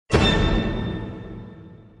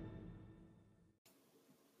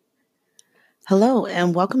Hello,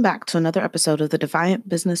 and welcome back to another episode of the Defiant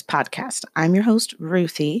Business Podcast. I'm your host,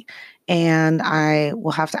 Ruthie, and I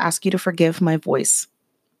will have to ask you to forgive my voice.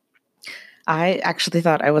 I actually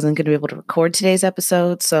thought I wasn't going to be able to record today's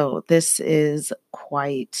episode, so this is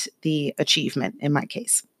quite the achievement in my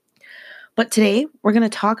case. But today, we're going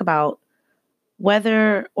to talk about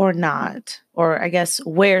whether or not, or I guess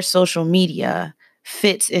where social media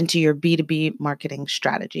fits into your B2B marketing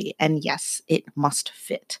strategy. And yes, it must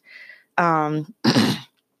fit. And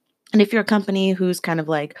if you're a company who's kind of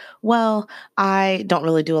like, well, I don't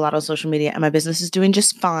really do a lot on social media and my business is doing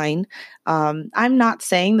just fine, I'm not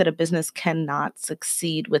saying that a business cannot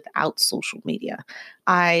succeed without social media.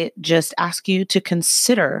 I just ask you to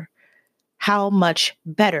consider how much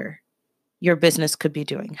better your business could be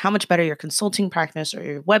doing, how much better your consulting practice or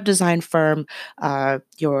your web design firm,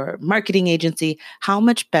 your marketing agency, how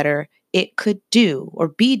much better it could do or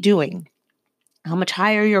be doing, how much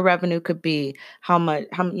higher your revenue could be, how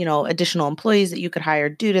additional employees that you could hire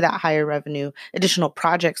due to that higher revenue, additional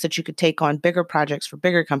projects that you could take on, bigger projects for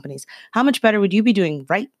bigger companies. How much better would you be doing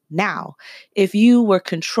right now if you were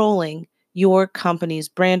controlling your company's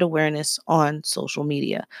brand awareness on social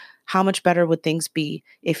media? How much better would things be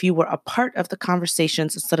if you were a part of the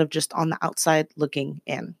conversations instead of just on the outside looking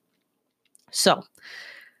in? So,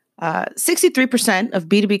 63% of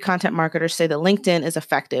B2B content marketers say that LinkedIn is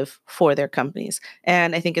effective for their companies.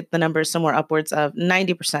 And I think the number is somewhere upwards of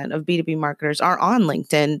 90% of B2B marketers are on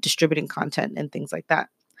LinkedIn distributing content and things like that.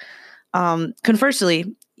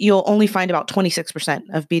 Conversely, you'll only find about 26%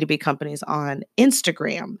 of B2B companies on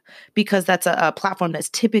Instagram because that's a platform that's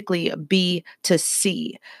typically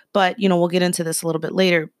B2C. But, we'll get into this a little bit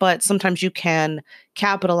later, but sometimes you can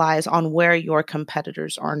capitalize on where your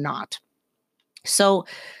competitors are not. So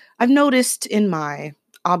I've noticed in my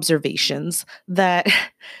observations that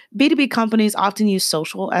B2B companies often use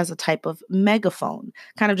social as a type of megaphone,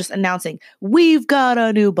 kind of just announcing, we've got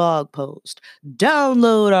a new blog post,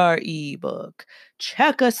 download our ebook,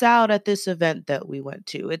 check us out at this event that we went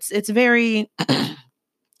to. It's very,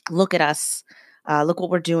 look at us, look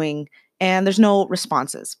what we're doing, and there's no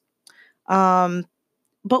responses.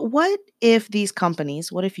 But what if these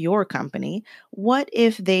companies, what if your company, what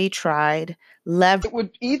if they tried It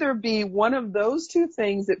would either be one of those two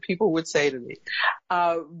things that people would say to me.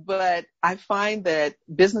 But I find that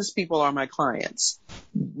business people are my clients.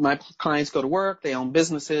 My clients go to work, they own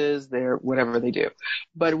businesses, they're whatever they do.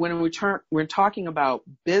 But when we're talking about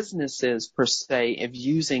businesses per se of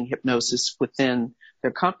using hypnosis within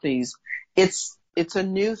their companies, it's a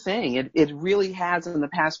new thing. It really has in the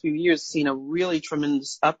past few years seen a really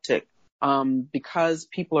tremendous uptick. Because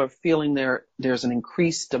people are feeling there's an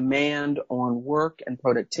increased demand on work and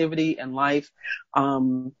productivity and life,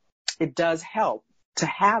 it does help to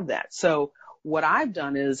have that. So what I've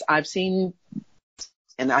done is I've seen,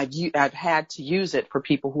 and I've had to use it for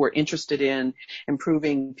people who are interested in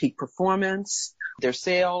improving peak performance, their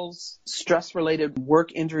sales, stress-related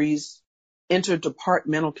work injuries,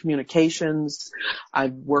 interdepartmental communications.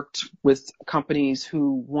 I've worked with companies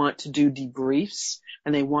who want to do debriefs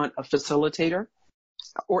and they want a facilitator,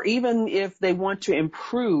 or even if they want to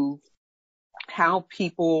improve how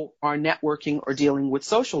people are networking or dealing with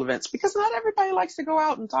social events, because not everybody likes to go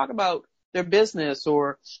out and talk about their business,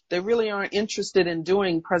 or they really aren't interested in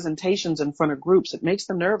doing presentations in front of groups. It makes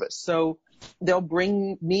them nervous. So they'll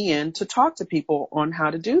bring me in to talk to people on how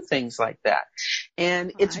to do things like that.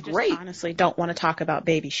 And it's great. I honestly don't want to talk about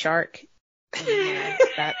Baby Shark.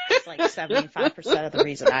 That's like 75% of the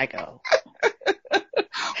reason I go.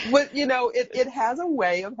 But, it has a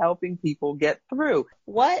way of helping people get through.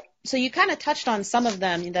 So you kind of touched on some of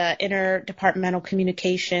them, the interdepartmental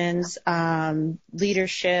communications,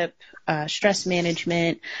 leadership, stress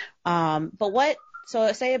management.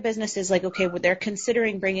 So say a business is like, okay, well, they're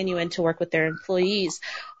considering bringing you in to work with their employees.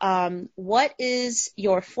 What is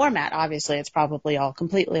your format? Obviously, it's probably all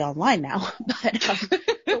completely online now,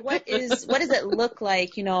 but what does it look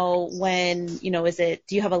like, when, do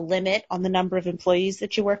you have a limit on the number of employees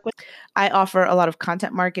that you work with? I offer a lot of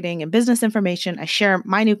content marketing and business information. I share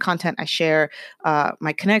my new content. I share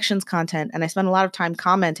my connections content, and I spend a lot of time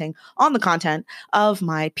commenting on the content of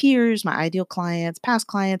my peers, my ideal clients, past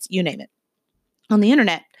clients, you name it. On the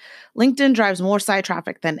internet, LinkedIn drives more site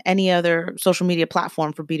traffic than any other social media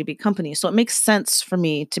platform for B2B companies. So it makes sense for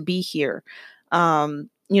me to be here. And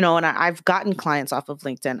I've gotten clients off of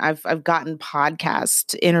LinkedIn. I've gotten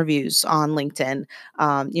podcast interviews on LinkedIn.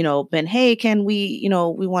 Hey, can we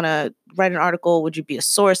want to write an article? Would you be a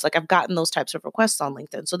source? Like, I've gotten those types of requests on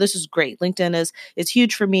LinkedIn. So this is great. LinkedIn is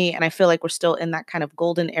huge for me. And I feel like we're still in that kind of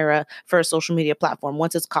golden era for a social media platform.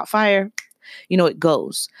 Once it's caught fire, it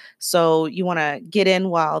goes. So you want to get in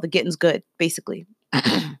while the getting's good, basically.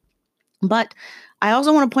 But I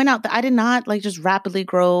also want to point out that I did not just rapidly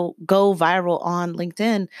go viral on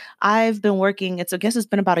LinkedIn. I've been working, I guess it's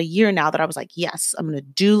been about a year now that I was like, yes, I'm going to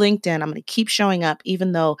do LinkedIn. I'm going to keep showing up,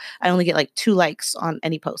 even though I only get 2 likes on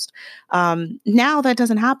any post. Now that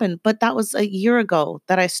doesn't happen, but that was a year ago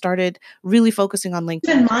that I started really focusing on LinkedIn.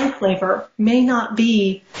 Even my flavor may not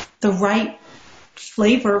be the right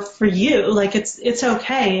flavor for you. It's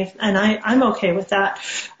okay. And I'm okay with that.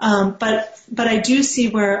 But I do see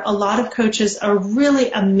where a lot of coaches are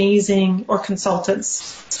really amazing, or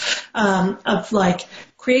consultants, of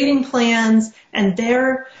creating plans, and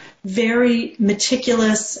they're very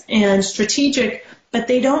meticulous and strategic, but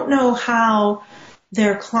they don't know how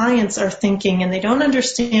their clients are thinking, and they don't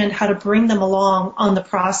understand how to bring them along on the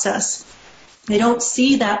process. They don't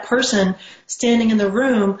see that person standing in the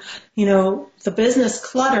room, the business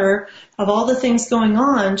clutter of all the things going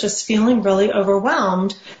on, just feeling really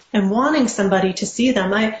overwhelmed and wanting somebody to see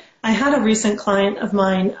them. I had a recent client of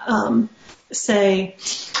mine say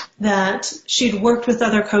that she'd worked with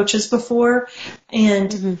other coaches before,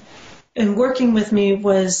 and working with me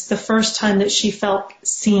was the first time that she felt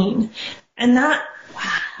seen. And that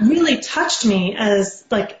really touched me as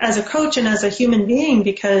a coach and as a human being,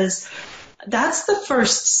 because that's the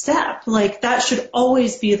first step. That should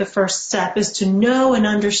always be the first step, is to know and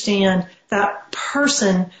understand that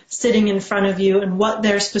person sitting in front of you and what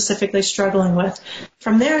they're specifically struggling with.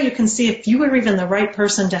 From there, you can see if you were even the right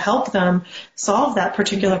person to help them solve that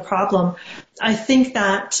particular problem. I think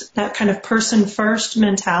that kind of person first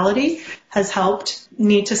mentality has helped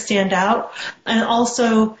me to stand out. And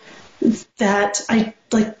also that I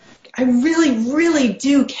really, really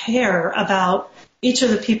do care about each of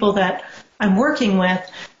the people that I'm working with,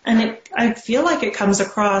 and I feel like it comes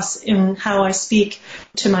across in how I speak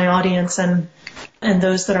to my audience and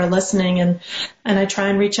those that are listening, and I try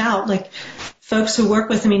and reach out. Folks who work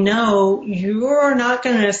with me know you're not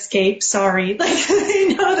going to escape. Sorry.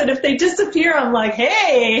 They know that if they disappear, I'm like,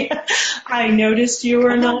 hey, I noticed you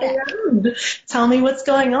were not around. Tell me what's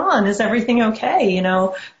going on. Is everything okay?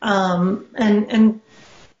 And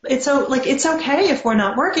it's okay if we're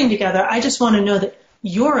not working together. I just want to know that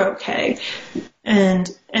you're okay and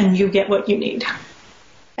you get what you need.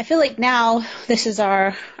 I feel like now this is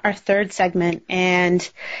our third segment,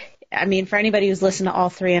 and I mean, for anybody who's listened to all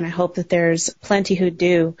three, and I hope that there's plenty who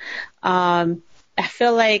do, I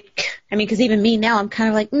feel like, because even me now, I'm kind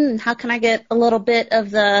of like, how can I get a little bit of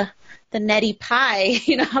the neti pie?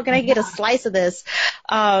 How can I get a slice of this?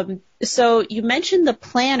 So you mentioned the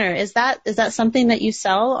planner. Is that something that you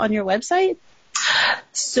sell on your website?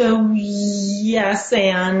 So yes,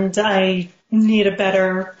 and I need a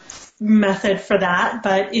better method for that.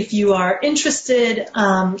 But if you are interested,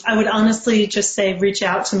 I would honestly just say reach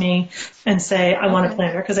out to me and say I want a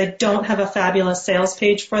planner, because I don't have a fabulous sales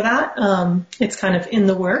page for that. It's kind of in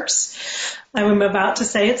the works. I'm about to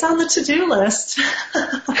say it's on the to-do list.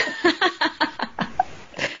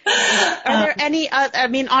 Are there any,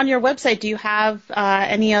 on your website, do you have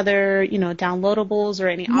any other, downloadables or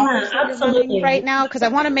any offers that you're running right now? Because I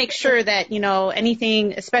want to make sure that,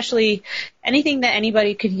 anything, especially anything that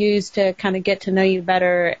anybody could use to kind of get to know you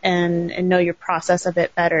better and know your process a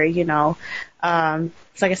bit better, So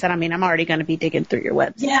like I said, I'm already going to be digging through your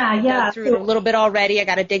website. Yeah. I've through it a little bit already. I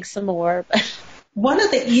got to dig some more. One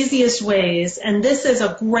of the easiest ways, and this is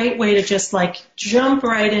a great way to just jump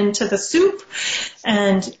right into the soup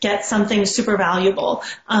and get something super valuable.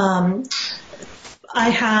 I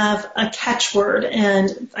have a catchword,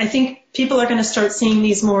 and I think people are going to start seeing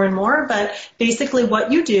these more and more, but basically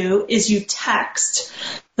what you do is you text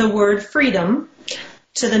the word freedom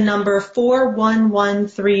to the number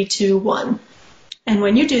 411321. And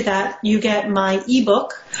when you do that, you get my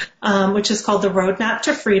ebook, which is called The Roadmap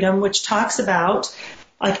to Freedom, which talks about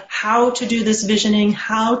how to do this visioning,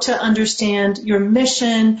 how to understand your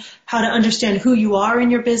mission, how to understand who you are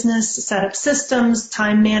in your business, set up systems,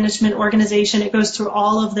 time management, organization. It goes through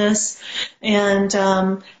all of this. And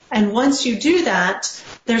once you do that,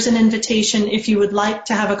 there's an invitation if you would like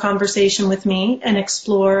to have a conversation with me and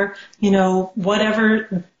explore,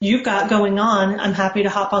 whatever you've got going on. I'm happy to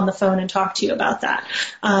hop on the phone and talk to you about that.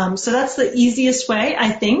 So that's the easiest way,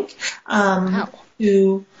 I think,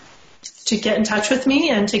 to get in touch with me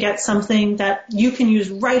and to get something that you can use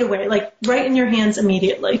right away, right in your hands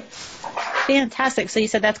immediately. Fantastic. So you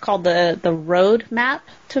said that's called the Roadmap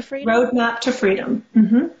to Freedom? Roadmap to Freedom.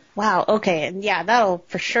 Mm-hmm. Wow. Okay. And yeah, that'll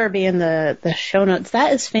for sure be in the show notes.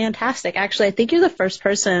 That is fantastic. Actually, I think you're the first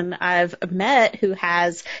person I've met who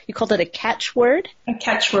has, you called it a catchword? A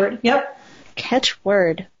catchword. Yep.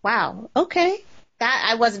 Catchword. Wow. Okay. That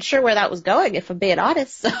I wasn't sure where that was going, if I'm being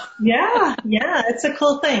honest. So. Yeah, it's a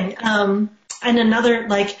cool thing. And another,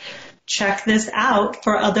 like, check this out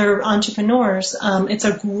for other entrepreneurs. It's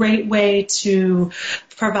a great way to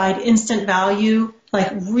provide instant value,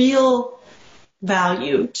 like real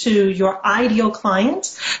value to your ideal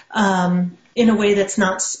client, in a way that's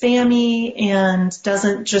not spammy and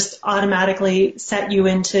doesn't just automatically set you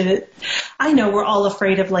into, I know we're all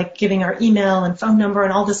afraid of like giving our email and phone number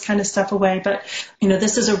and all this kind of stuff away, but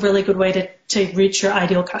this is a really good way to reach your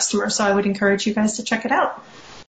ideal customer. So I would encourage you guys to check it out.